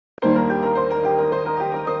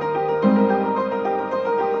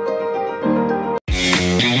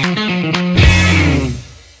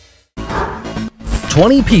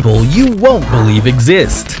20 people you won't believe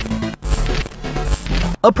exist.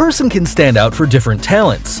 A person can stand out for different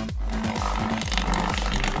talents.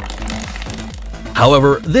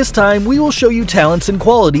 However, this time we will show you talents and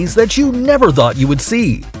qualities that you never thought you would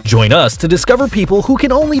see. Join us to discover people who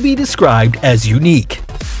can only be described as unique.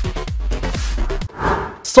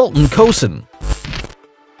 Sultan Kosen.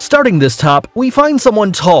 Starting this top, we find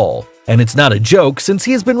someone tall. And it's not a joke since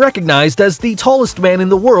he has been recognized as the tallest man in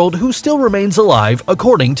the world who still remains alive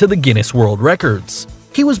according to the Guinness World Records.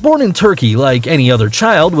 He was born in Turkey like any other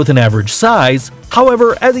child with an average size.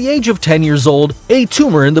 However, at the age of 10 years old, a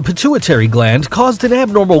tumor in the pituitary gland caused an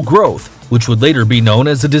abnormal growth, which would later be known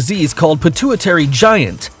as a disease called pituitary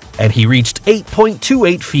giant, and he reached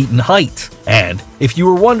 8.28 feet in height. And if you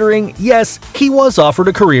were wondering, yes, he was offered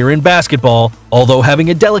a career in basketball, although having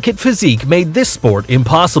a delicate physique made this sport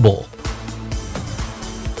impossible.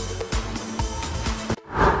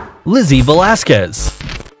 Lizzie Velasquez.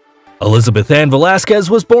 Elizabeth Ann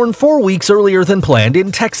Velasquez was born 4 weeks earlier than planned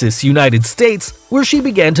in Texas, United States, where she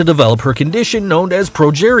began to develop her condition known as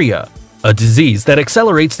progeria, a disease that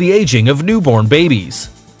accelerates the aging of newborn babies.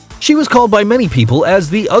 She was called by many people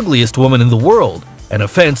as the ugliest woman in the world, an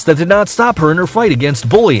offense that did not stop her in her fight against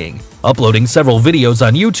bullying, uploading several videos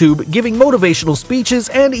on YouTube, giving motivational speeches,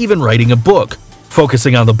 and even writing a book,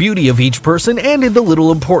 focusing on the beauty of each person and in the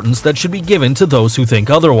little importance that should be given to those who think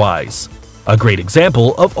otherwise. A great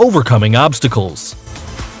example of overcoming obstacles.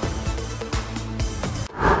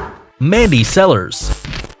 Mandy Sellers.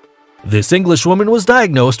 This Englishwoman was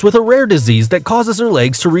diagnosed with a rare disease that causes her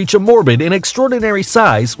legs to reach a morbid and extraordinary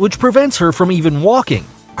size which prevents her from even walking.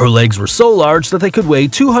 Her legs were so large that they could weigh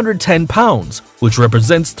 210 pounds, which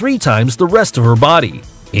represents 3 times the rest of her body.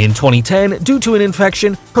 In 2010, due to an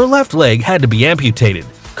infection, her left leg had to be amputated.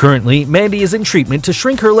 Currently, Mandy is in treatment to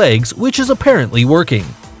shrink her legs, which is apparently working.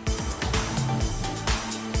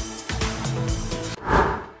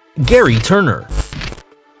 Gary Turner.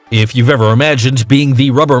 If you've ever imagined being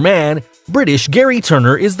the rubber man, British Gary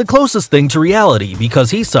Turner is the closest thing to reality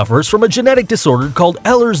because he suffers from a genetic disorder called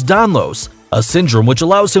Ehlers-Danlos, a syndrome which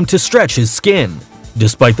allows him to stretch his skin.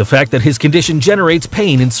 Despite the fact that his condition generates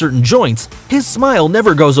pain in certain joints, his smile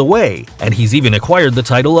never goes away, and he's even acquired the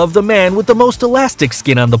title of the man with the most elastic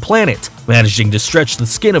skin on the planet, managing to stretch the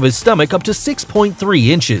skin of his stomach up to 6.3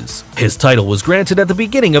 inches. His title was granted at the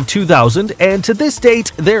beginning of 2000, and to this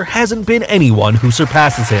date, there hasn't been anyone who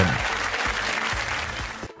surpasses him.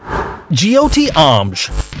 Jyoti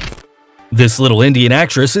Amj. This little Indian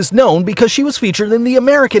actress is known because she was featured in the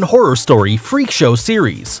American Horror Story Freak Show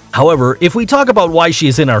series. However, if we talk about why she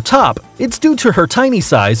is in our top, it's due to her tiny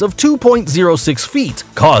size of 2.06 feet,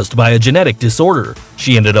 caused by a genetic disorder.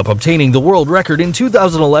 She ended up obtaining the world record in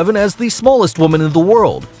 2011 as the smallest woman in the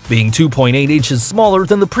world, being 2.8 inches smaller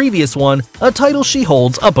than the previous one, a title she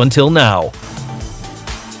holds up until now.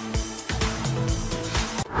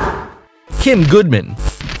 Kim Goodman.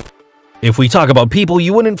 If we talk about people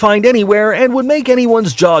you wouldn't find anywhere and would make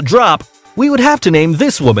anyone's jaw drop, we would have to name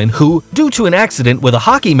this woman who, due to an accident with a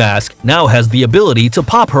hockey mask, now has the ability to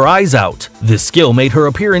pop her eyes out. This skill made her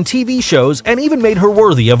appear in TV shows and even made her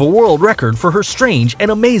worthy of a world record for her strange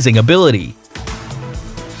and amazing ability.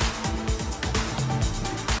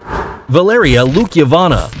 Valeria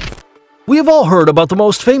Lukiavana. We have all heard about the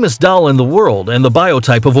most famous doll in the world and the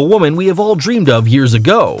biotype of a woman we have all dreamed of years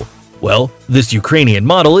ago. Well, this Ukrainian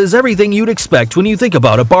model is everything you'd expect when you think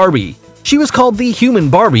about a Barbie. She was called the human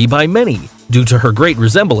Barbie by many, due to her great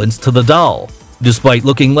resemblance to the doll. Despite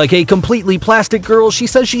looking like a completely plastic girl, she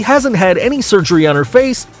says she hasn't had any surgery on her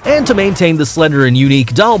face, and to maintain the slender and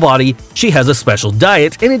unique doll body, she has a special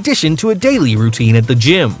diet in addition to a daily routine at the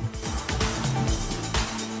gym.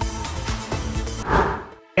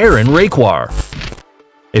 Aaron Raquar.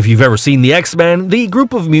 If you've ever seen the X-Men, the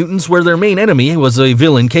group of mutants where their main enemy was a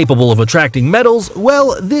villain capable of attracting metals,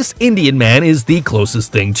 well, this Indian man is the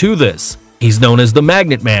closest thing to this. He's known as the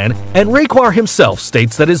Magnet Man, and Raquar himself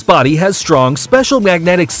states that his body has strong special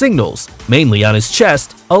magnetic signals, mainly on his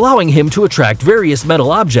chest, allowing him to attract various metal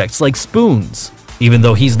objects like spoons. Even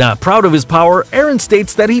though he's not proud of his power, Aaron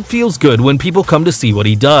states that he feels good when people come to see what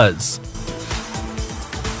he does.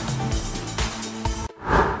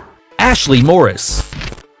 Ashley Morris.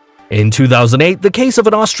 In 2008, the case of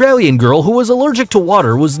an Australian girl who was allergic to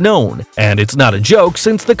water was known, and it's not a joke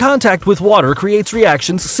since the contact with water creates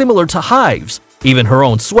reactions similar to hives. Even her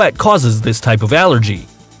own sweat causes this type of allergy.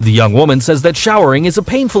 The young woman says that showering is a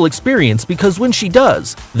painful experience because when she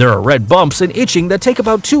does, there are red bumps and itching that take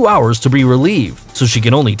about 2 hours to be relieved, so she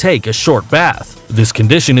can only take a short bath. This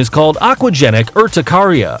condition is called aquagenic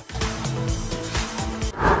urticaria.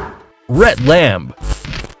 Rhett Lamb.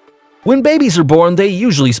 When babies are born, they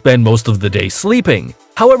usually spend most of the day sleeping.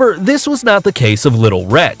 However, this was not the case of little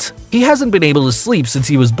Rhett. He hasn't been able to sleep since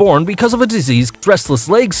he was born because of a disease, restless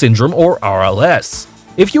leg syndrome or RLS.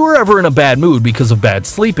 If you were ever in a bad mood because of bad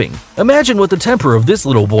sleeping, imagine what the temper of this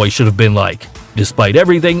little boy should have been like. Despite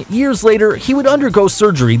everything, years later, he would undergo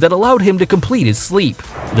surgery that allowed him to complete his sleep.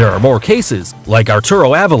 There are more cases, like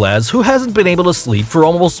Arturo Avilaz, who hasn't been able to sleep for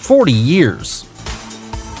almost 40 years.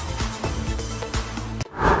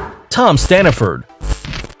 Tom Staniford.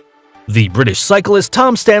 The British cyclist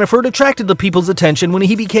Tom Staniford attracted the people's attention when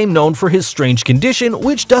he became known for his strange condition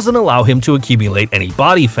which doesn't allow him to accumulate any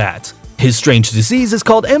body fat. His strange disease is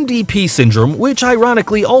called MDP syndrome, which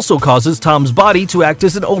ironically also causes Tom's body to act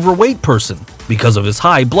as an overweight person because of his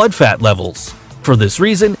high blood fat levels. For this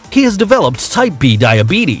reason, he has developed type B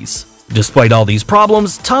diabetes. Despite all these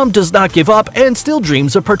problems, Tom does not give up and still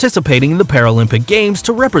dreams of participating in the Paralympic Games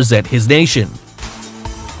to represent his nation.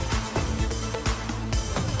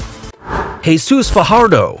 Jesus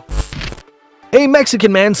Fajardo. A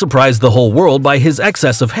Mexican man surprised the whole world by his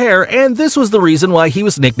excess of hair, and this was the reason why he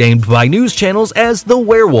was nicknamed by news channels as the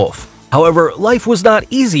werewolf. However, life was not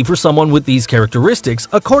easy for someone with these characteristics,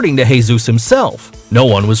 according to Jesus himself. No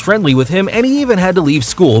one was friendly with him, and he even had to leave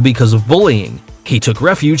school because of bullying. He took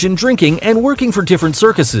refuge in drinking and working for different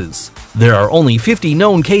circuses. There are only 50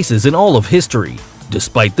 known cases in all of history.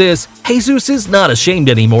 Despite this, Jesus is not ashamed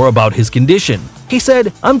anymore about his condition. He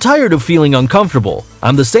said, "I'm tired of feeling uncomfortable.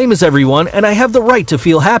 I'm the same as everyone and I have the right to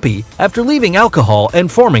feel happy after leaving alcohol and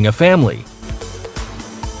forming a family."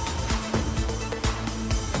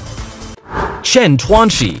 Chen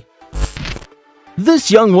Tuanxi.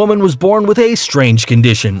 This young woman was born with a strange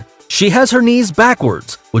condition. She has her knees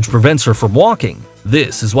backwards, which prevents her from walking.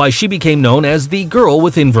 This is why she became known as the girl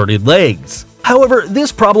with inverted legs. However,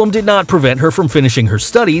 this problem did not prevent her from finishing her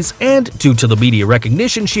studies, and due to the media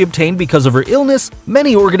recognition she obtained because of her illness,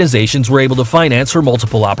 many organizations were able to finance her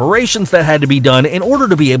multiple operations that had to be done in order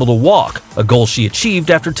to be able to walk, a goal she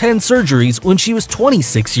achieved after 10 surgeries when she was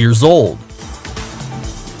 26 years old.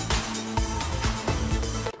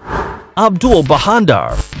 Abdul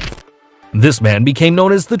Bahandar. This man became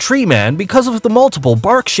known as the Tree Man because of the multiple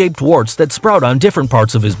bark-shaped warts that sprout on different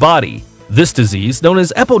parts of his body. This disease, known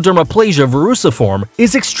as epidermoplasia verruciforme,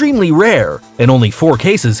 is extremely rare, and only 4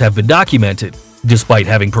 cases have been documented. Despite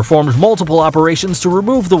having performed multiple operations to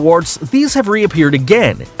remove the warts, these have reappeared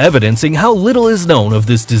again, evidencing how little is known of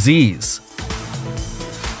this disease.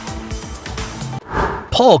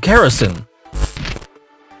 Paul Carrison.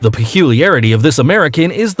 The peculiarity of this American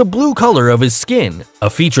is the blue color of his skin, a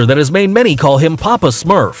feature that has made many call him Papa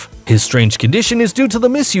Smurf. His strange condition is due to the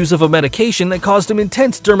misuse of a medication that caused him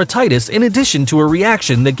intense dermatitis in addition to a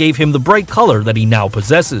reaction that gave him the bright color that he now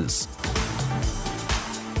possesses.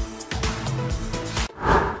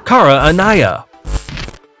 Kara Anaya.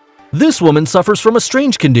 This woman suffers from a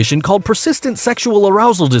strange condition called persistent sexual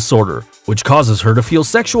arousal disorder, which causes her to feel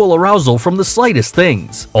sexual arousal from the slightest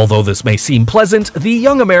things. Although this may seem pleasant, the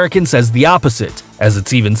young American says the opposite, as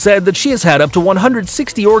it's even said that she has had up to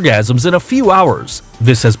 160 orgasms in a few hours.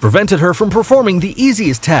 This has prevented her from performing the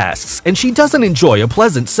easiest tasks, and she doesn't enjoy a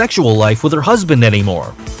pleasant sexual life with her husband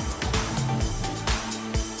anymore.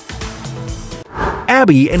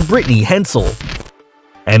 Abby and Brittany Hensel.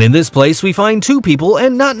 And in this place we find 2 people,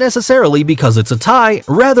 and not necessarily because it's a tie,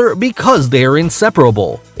 rather because they are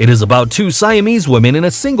inseparable. It is about 2 Siamese women in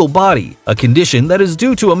a single body, a condition that is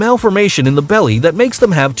due to a malformation in the belly that makes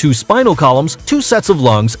them have 2 spinal columns, 2 sets of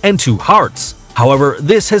lungs, and 2 hearts. However,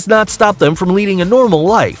 this has not stopped them from leading a normal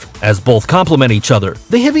life, as both complement each other.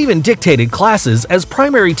 They have even dictated classes as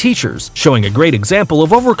primary teachers, showing a great example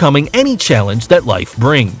of overcoming any challenge that life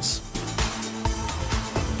brings.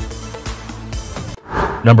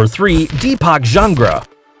 Number 3. Deepak Jangra.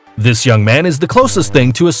 This young man is the closest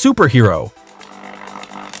thing to a superhero.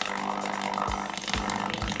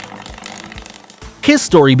 His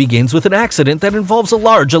story begins with an accident that involves a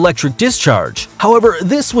large electric discharge. However,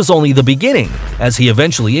 this was only the beginning, as he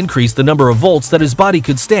eventually increased the number of volts that his body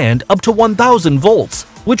could stand up to 1,000 volts,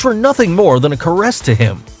 which were nothing more than a caress to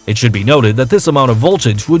him. It should be noted that this amount of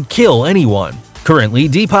voltage would kill anyone. Currently,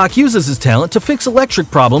 Deepak uses his talent to fix electric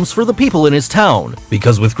problems for the people in his town,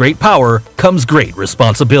 because with great power comes great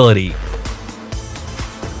responsibility.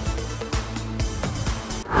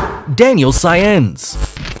 Daniel Saenz.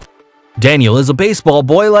 Daniel is a baseball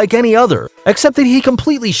boy like any other, except that he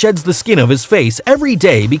completely sheds the skin of his face every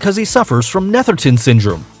day because he suffers from Netherton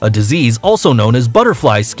syndrome, a disease also known as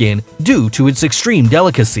butterfly skin due to its extreme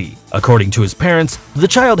delicacy. According to his parents, the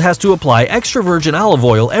child has to apply extra virgin olive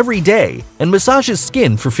oil every day and massage his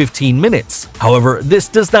skin for 15 minutes. However, this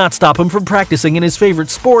does not stop him from practicing in his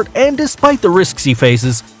favorite sport, and despite the risks he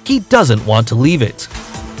faces, he doesn't want to leave it.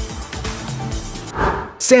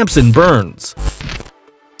 Samson Burns.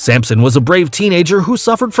 Samson was a brave teenager who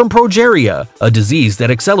suffered from progeria, a disease that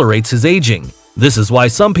accelerates his aging. This is why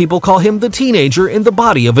some people call him the teenager in the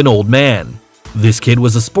body of an old man. This kid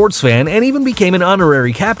was a sports fan and even became an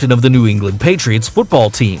honorary captain of the New England Patriots football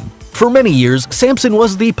team. For many years, Samson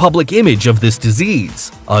was the public image of this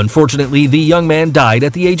disease. Unfortunately, the young man died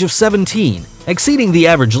at the age of 17, exceeding the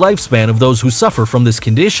average lifespan of those who suffer from this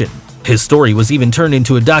condition. His story was even turned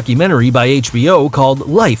into a documentary by HBO called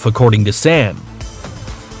Life According to Sam.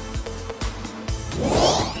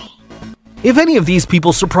 If any of these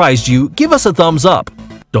people surprised you, give us a thumbs up.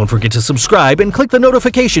 Don't forget to subscribe and click the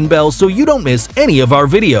notification bell so you don't miss any of our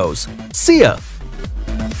videos. See ya!